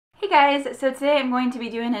guys, so today I'm going to be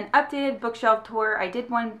doing an updated bookshelf tour. I did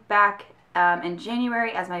one back in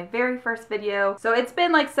January as my very first video. So it's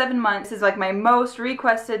been like 7 months. This is like my most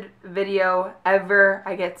requested video ever.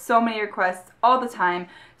 I get so many requests all the time.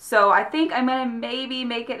 So I think I'm gonna maybe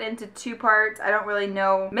make it into 2 parts. I don't really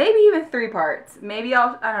know. Maybe even 3 parts. Maybe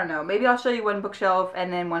I don't know. Maybe I'll show you one bookshelf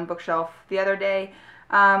and then one bookshelf the other day.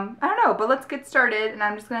 I don't know, but let's get started, and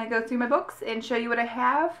I'm just gonna go through my books and show you what I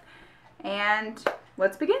have, and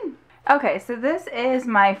let's begin. Okay, so this is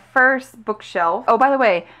my first bookshelf. Oh, by the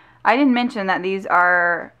way, I didn't mention that these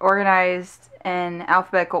are organized in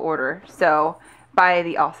alphabetical order, so by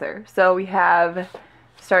the author. So we have,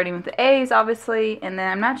 starting with the A's, obviously, and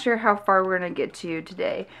then I'm not sure how far we're going to get to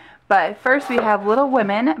today. But first we have Little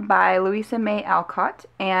Women by Louisa May Alcott,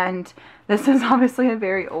 and this is obviously a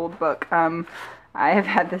very old book. I have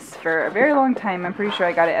had this for a very long time. I'm pretty sure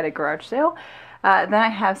I got it at a garage sale. Then I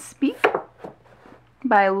have Speak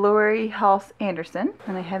by Laurie Halse Anderson,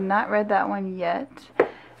 and I have not read that one yet.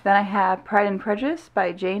 Then I have Pride and Prejudice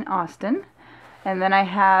by Jane Austen, and then I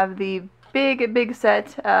have the big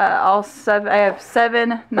set. I have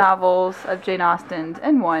 7 novels of Jane Austen's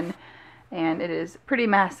in one, and it is pretty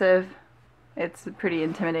massive. It's pretty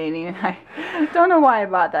intimidating. I don't know why I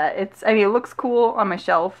bought that. I mean, it looks cool on my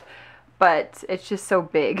shelf, but it's just so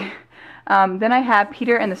big. Then I have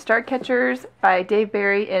Peter and the Starcatchers by Dave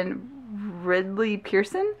Barry and Ridley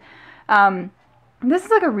Pearson. This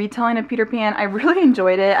is like a retelling of Peter Pan. I really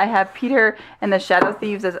enjoyed it. I have Peter and the Shadow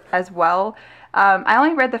Thieves as well. I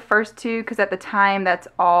only read the first 2 because at the time that's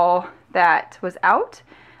all that was out.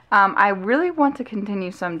 I really want to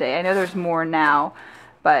continue someday. I know there's more now,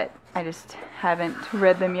 but I just haven't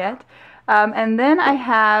read them yet. And then I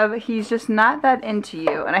have He's Just Not That Into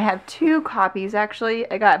You, and I have 2 copies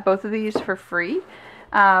actually. I got both of these for free,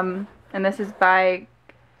 and this is by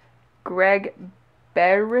Greg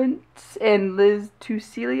Behrendt and Liz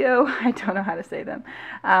Tucilio. I don't know how to say them,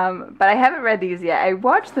 but I haven't read these yet. I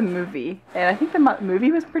watched the movie, and I think the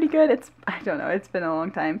movie was pretty good. I don't know, it's been a long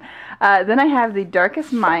time. Then I have The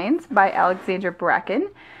Darkest Minds by Alexandra Bracken.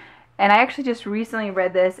 And I actually just recently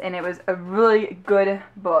read this, and it was a really good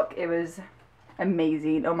book. It was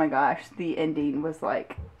amazing. Oh my gosh, the ending was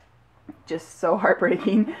like just so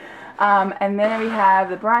heartbreaking. And then we have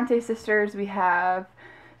the Bronte sisters. We have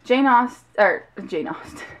Jane Austen.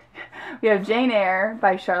 We have Jane Eyre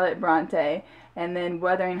by Charlotte Bronte, and then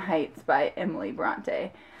Wuthering Heights by Emily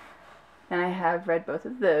Bronte. And I have read both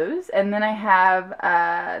of those. And then I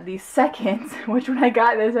have the second, which when I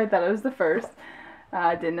got this, I thought it was the first.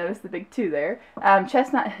 Didn't notice the big 2 there.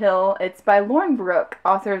 Chestnut Hill. It's by Lauren Brooke,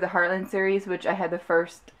 author of the Heartland series, which I had the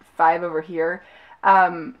first 5 over here.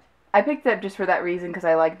 I picked it up just for that reason because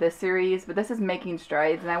I like this series, but this is Making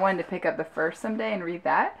Strides, and I wanted to pick up the first someday and read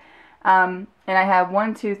that. And I have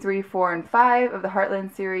 1, 2, 3, 4, and 5 of the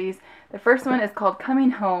Heartland series. The first one is called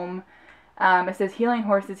Coming Home. It says Healing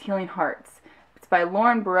Horses, Healing Hearts. It's by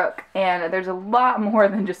Lauren Brooke, and there's a lot more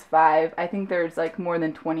than just 5. I think there's like more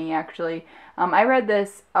than 20 actually. I read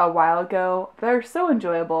this a while ago. They're so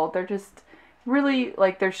enjoyable. They're just really,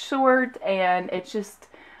 like, they're short, and it's just,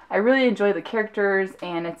 I really enjoy the characters,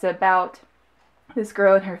 and it's about this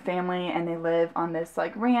girl and her family, and they live on this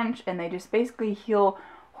like ranch, and they just basically heal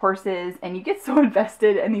horses, and you get so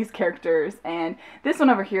invested in these characters. And this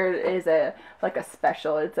one over here is like a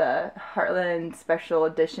special. It's a Heartland special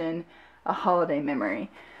edition, a holiday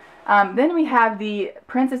memory. Then we have the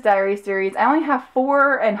Princess Diaries series. I only have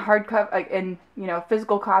 4 in hardcover, in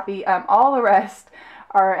physical copy. All the rest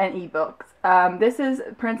are in ebooks. This is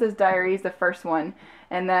Princess Diaries, the first one,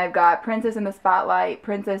 and then I've got Princess in the Spotlight,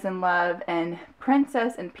 Princess in Love, and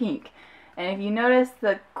Princess in Pink. And if you notice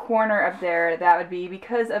the corner up there, that would be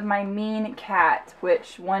because of my mean cat,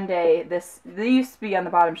 which one day they used to be on the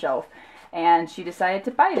bottom shelf, and she decided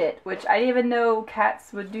to bite it, which I didn't even know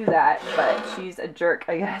cats would do that, but she's a jerk,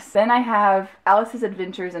 I guess. Then I have Alice's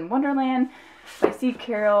Adventures in Wonderland by Steve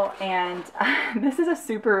Carroll, and this is a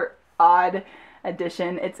super odd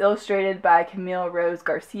edition. It's illustrated by Camille Rose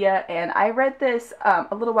Garcia, and I read this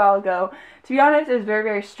a little while ago. To be honest, it was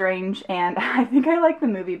very strange, and I think I like the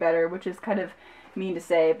movie better, which is kind of mean to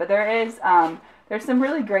say, but there's some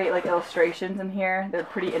really great like illustrations in here. They're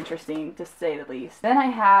pretty interesting, to say the least. Then I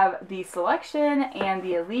have The Selection and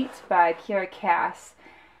The Elite by Kiera Cass,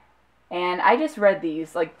 and I just read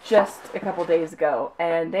these like just a couple days ago,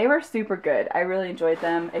 and they were super good. I really enjoyed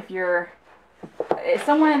them. If you're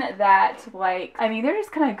someone that, like, I mean, they're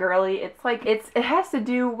just kind of girly. It's like, it has to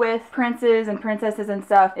do with princes and princesses and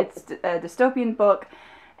stuff. It's a dystopian book,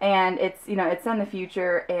 and it's, you know, it's in the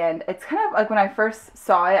future, and it's kind of like when I first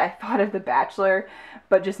saw it, I thought of The Bachelor,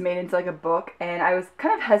 but just made into like a book, and I was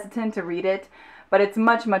kind of hesitant to read it, but it's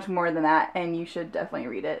much, much more than that, and you should definitely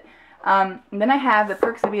read it. And then I have The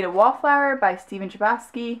Perks of Being a Wallflower by Stephen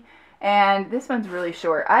Chbosky, and this one's really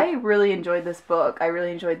short. I really enjoyed this book. I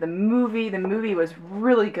really enjoyed the movie. The movie was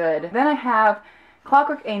really good. Then I have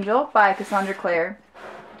Clockwork Angel by Cassandra Clare,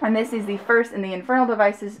 and this is the first in the Infernal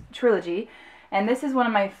Devices trilogy. And this is one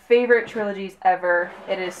of my favorite trilogies ever.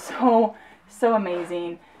 It is so, so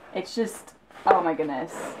amazing. It's just, oh my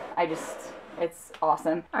goodness. It's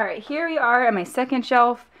awesome. Alright, here we are on my second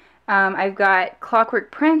shelf. I've got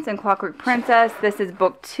Clockwork Prince and Clockwork Princess. This is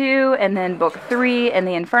book 2 and then book 3 in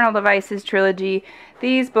the Infernal Devices trilogy.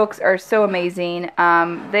 These books are so amazing.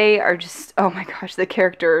 They are just, oh my gosh, the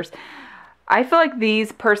characters. I feel like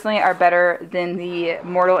these personally are better than the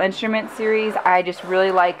Mortal Instruments series. I just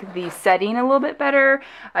really like the setting a little bit better.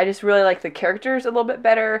 I just really like the characters a little bit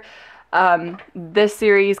better. This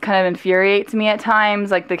series kind of infuriates me at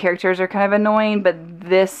times. Like, the characters are kind of annoying, but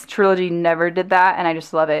this trilogy never did that, and I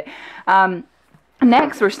just love it.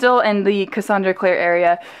 Next, we're still in the Cassandra Clare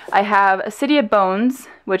area. I have City of Bones,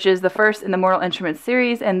 which is the first in the Mortal Instruments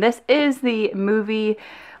series, and this is the movie,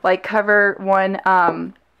 like, cover one.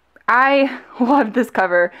 I love this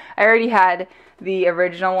cover. I already had the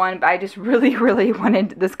original one, but I just really, really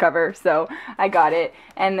wanted this cover, so I got it.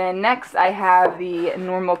 And then next I have the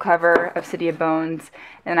normal cover of City of Bones,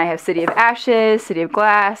 and I have City of Ashes, City of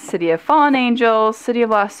Glass, City of Fallen Angels, City of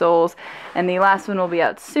Lost Souls, and the last one will be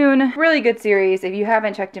out soon. Really good series. If you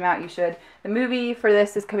haven't checked them out, you should. The movie for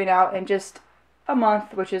this is coming out in just a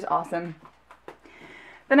month, which is awesome.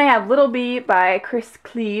 Then I have Little Bee by Chris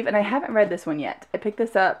Cleave, and I haven't read this one yet. I picked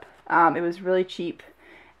this up. It was really cheap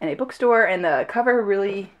in a bookstore, and the cover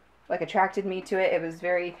really like attracted me to it. It was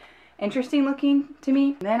very interesting looking to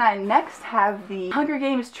me. Then I next have the Hunger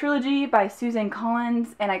Games trilogy by Susan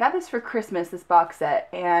Collins, and I got this for Christmas, this box set,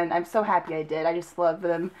 and I'm so happy I did. I just love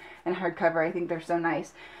them in hardcover. I think they're so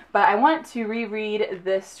nice. But I want to reread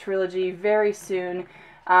this trilogy very soon.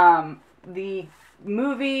 The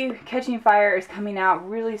movie Catching Fire is coming out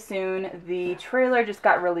really soon. The trailer just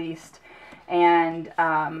got released, and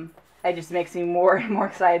it just makes me more and more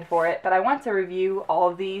excited for it. But I want to review all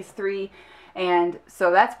of these 3, and so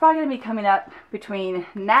that's probably going to be coming up between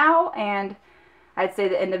now and I'd say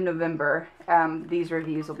the end of November. These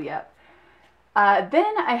reviews will be up.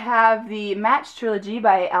 Then I have the Match trilogy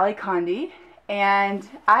by Ali Condi, and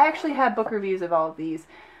I actually have book reviews of all of these.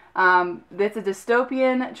 It's a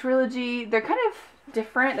dystopian trilogy. They're kind of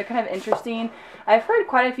different. They're kind of interesting. I've heard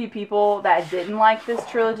quite a few people that didn't like this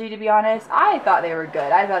trilogy, to be honest. I thought they were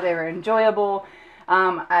good. I thought they were enjoyable.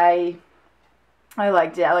 I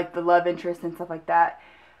liked it. I liked the love interest and stuff like that.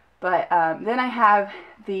 But then I have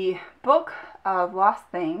the Book of Lost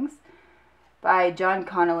Things by John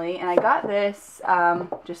Connolly, and I got this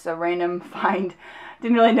just a random find.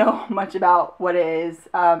 Didn't really know much about what it is.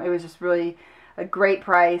 It was just really a great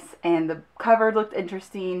price, and the cover looked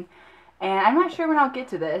interesting. And I'm not sure when I'll get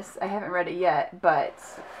to this. I haven't read it yet, but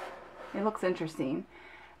it looks interesting.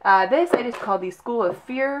 This I just called the School of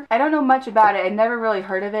Fear. I don't know much about it. I never really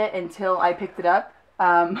heard of it until I picked it up.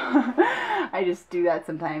 I just do that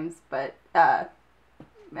sometimes, but I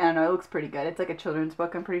don't know. It looks pretty good. It's like a children's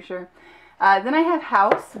book, I'm pretty sure. Then I have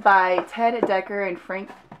House by Ted Decker and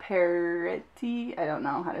Frank Peretti. I don't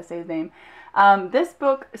know how to say his name. This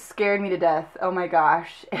book scared me to death. Oh my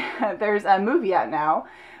gosh. There's a movie out now,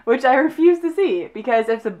 which I refuse to see, because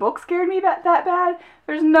if the book scared me that bad,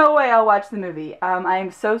 there's no way I'll watch the movie. I'm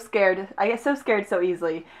so scared. I get so scared so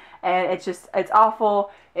easily, and it's awful.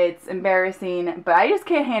 It's embarrassing, but I just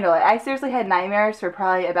can't handle it. I seriously had nightmares for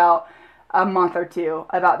probably about a month or 2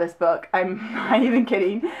 about this book. I'm not even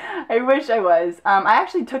kidding. I wish I was. I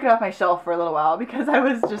actually took it off my shelf for a little while because I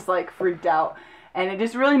was just like freaked out, and it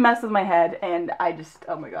just really messed with my head, and I just,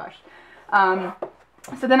 oh my gosh.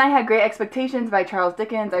 So then I had Great Expectations by Charles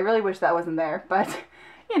Dickens. I really wish that wasn't there, but,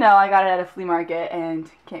 you know, I got it at a flea market, and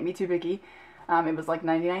can't be too picky. It was like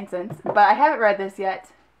 99 cents. But I haven't read this yet.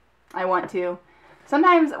 I want to.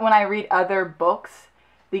 Sometimes when I read other books,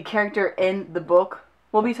 the character in the book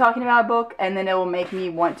will be talking about a book, and then it will make me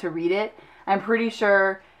want to read it. I'm pretty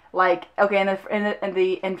sure, like, okay, in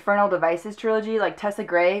the Infernal Devices trilogy, like, Tessa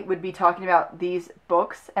Gray would be talking about these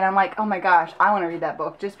books, and I'm like, oh my gosh, I want to read that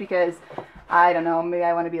book, just because, I don't know, maybe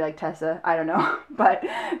I want to be like Tessa, I don't know, but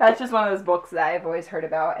that's just one of those books that I've always heard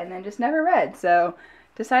about, and then just never read, so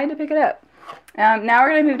decided to pick it up. Now we're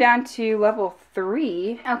going to move down to level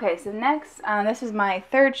 3. Okay, so next, this is my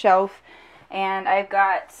third shelf, and I've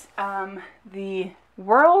got the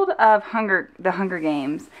World of the Hunger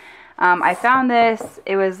Games. I found this.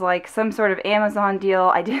 It was like some sort of Amazon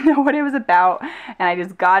deal. I didn't know what it was about, and I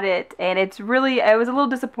just got it. And it's really, I was a little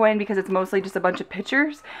disappointed because it's mostly just a bunch of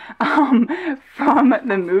pictures from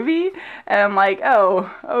the movie. And I'm like,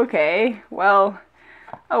 oh, okay, well,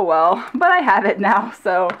 oh well. But I have it now,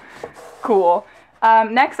 so cool.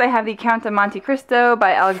 Next, I have the Count of Monte Cristo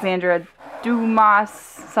by Alexandra Dumas,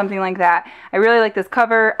 something like that. I really like this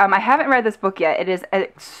cover. I haven't read this book yet. It is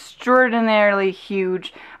extraordinarily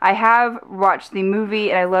huge. I have watched the movie,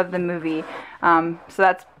 and I love the movie. So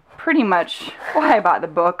that's pretty much why I bought the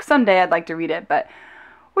book. Someday I'd like to read it, but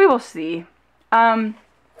we will see.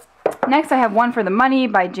 Next, I have One for the Money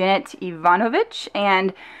by Janet Ivanovich,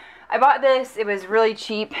 and I bought this. It was really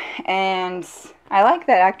cheap, and I like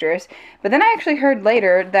that actress. But then I actually heard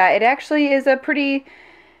later that it actually is a pretty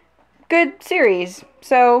good series,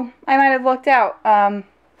 so I might have lucked out.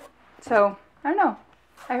 So I don't know.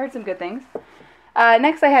 I heard some good things.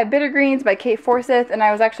 Next, I have Bitter Greens by Kate Forsyth, and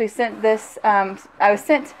I was actually sent this. I was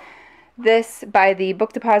sent this by the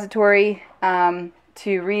Book Depository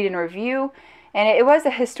to read and review, and it was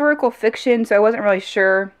a historical fiction, so I wasn't really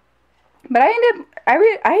sure. But I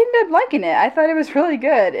ended up liking it. I thought it was really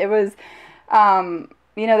good. It was,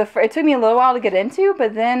 you know, it took me a little while to get into,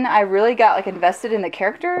 but then I really got like invested in the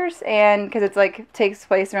characters, and because it's like takes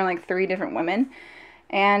place around like 3 different women,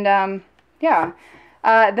 and yeah.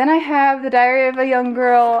 Then I have The Diary of a Young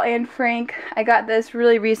Girl, Anne Frank. I got this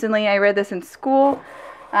really recently. I read this in school.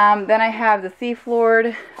 Then I have The Thief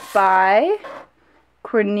Lord by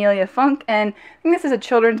Cornelia Funk, and I think this is a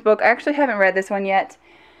children's book. I actually haven't read this one yet,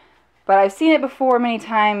 but I've seen it before many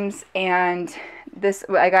times, and this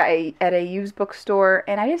I got at a used bookstore,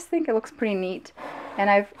 and I just think it looks pretty neat, and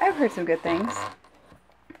I've heard some good things.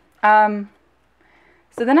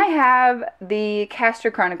 So then I have the Castor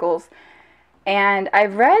Chronicles, and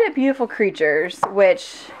I've read Beautiful Creatures,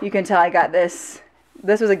 which you can tell I got this.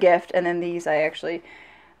 This was a gift, and then these I actually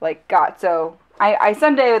like got. So I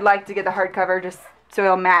someday would like to get the hardcover just so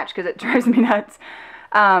it'll match, because it drives me nuts.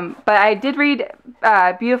 But I did read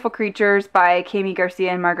Beautiful Creatures by Kami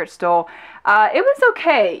Garcia and Margaret Stoll. It was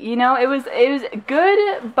okay, you know, it was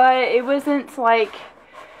good, but it wasn't like,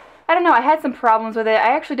 I don't know, I had some problems with it.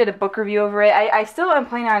 I actually did a book review over it. I still am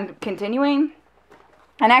planning on continuing,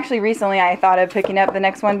 and actually recently I thought of picking up the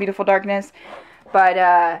next one, Beautiful Darkness, but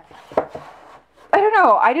I don't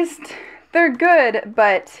know, they're good,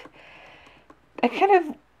 but I kind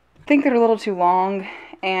of think they're a little too long,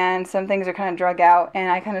 and some things are kind of drug out, and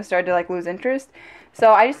I kind of started to like lose interest.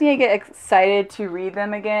 So I just need to get excited to read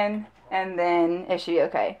them again, and then it should be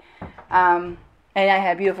okay. And I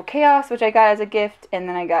had Beautiful Chaos, which I got as a gift, and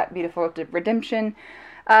then I got Beautiful Redemption.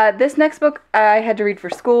 This next book I had to read for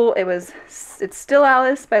school. It's Still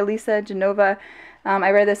Alice by Lisa Genova.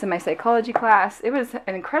 I read this in my psychology class. It was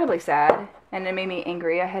incredibly sad, and it made me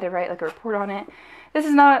angry. I had to write like a report on it. This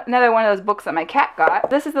is not another one of those books that my cat got.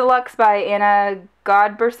 This is The Lux by Anna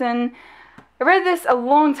Godberson. I read this a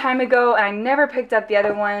long time ago, and I never picked up the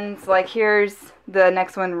other ones. Like, here's the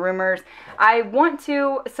next one, Rumors. I want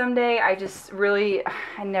to someday. I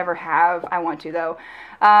never have. I want to, though.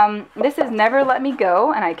 This is Never Let Me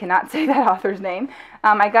Go, and I cannot say that author's name.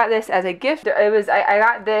 I got this as a gift. I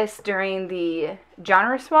got this during the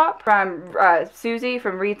genre swap from Susie,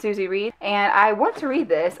 from Susie Reed, and I want to read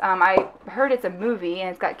this. I heard it's a movie,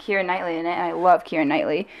 and it's got Keira Knightley in it, and I love Keira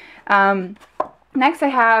Knightley. Next, I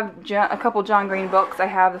have a couple John Green books. I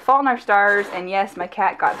have The Fault in Our Stars, and yes, my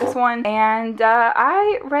cat got this one. And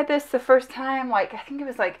I read this the first time, like, I think it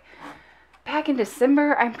was like back in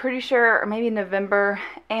December, I'm pretty sure, or maybe November,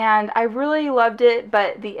 and I really loved it,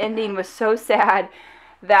 but the ending was so sad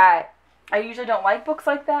that I usually don't like books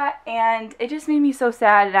like that, and it just made me so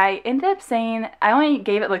sad, and I ended up saying, I only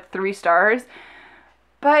gave it like 3 stars,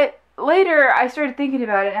 but later I started thinking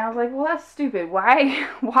about it, and I was like, well, that's stupid. Why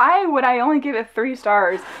would I only give it 3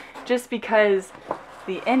 stars just because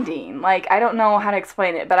the ending? Like, I don't know how to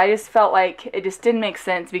explain it, but I just felt like it just didn't make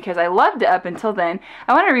sense because I loved it up until then.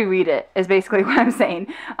 I want to reread it, is basically what I'm saying.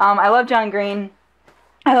 I love John Green.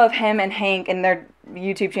 I love him and Hank and their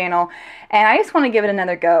YouTube channel, and I just want to give it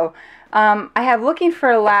another go. I have Looking for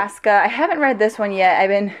Alaska. I haven't read this one yet. I've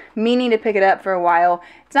been meaning to pick it up for a while.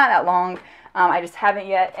 It's not that long. I just haven't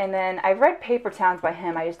yet. And then I've read Paper Towns by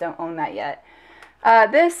him. I just don't own that yet.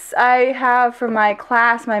 This I have for my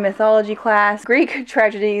class, my mythology class, Greek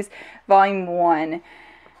Tragedies, Volume 1.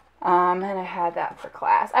 And I had that for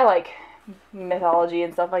class. I like mythology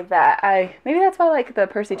and stuff like that. Maybe that's why I like the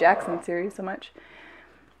Percy Jackson series so much.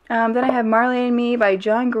 Then I have Marley and Me by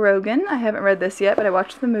John Grogan. I haven't read this yet, but I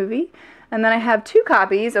watched the movie. And then I have 2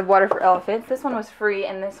 copies of Water for Elephants. This one was free,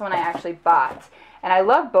 and this one I actually bought. And I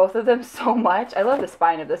love both of them so much. I love the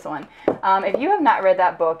spine of this one. If you have not read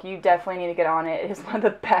that book, you definitely need to get on it. It is one of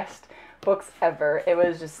the best books ever. It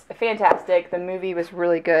was just fantastic. The movie was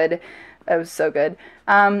really good. It was so good.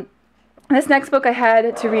 This next book I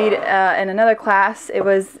had to read in another class. It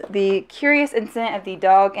was The Curious Incident of the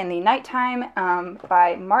Dog in the Nighttime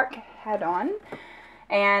by Mark Haddon.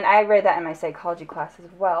 And I read that in my psychology class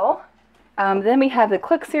as well. Then we have the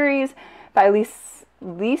Click series by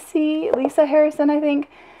Lisa Harrison, I think.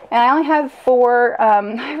 And I only have 4.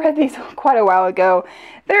 I read these quite a while ago.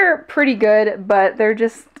 They're pretty good, but they're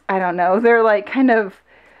just, I don't know. They're like kind of,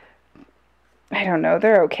 I don't know.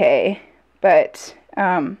 They're okay. But,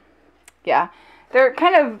 yeah, they're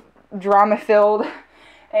kind of drama-filled,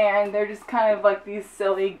 and they're just kind of like these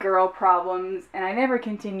silly girl problems, and I never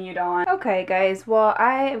continued on. Okay, guys, well,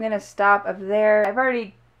 I am going to stop up there. I've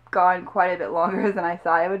already gone quite a bit longer than I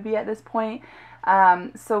thought I would be at this point,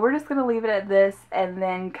 so we're just going to leave it at this, and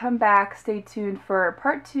then come back, stay tuned for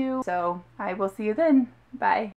part 2, so I will see you then. Bye.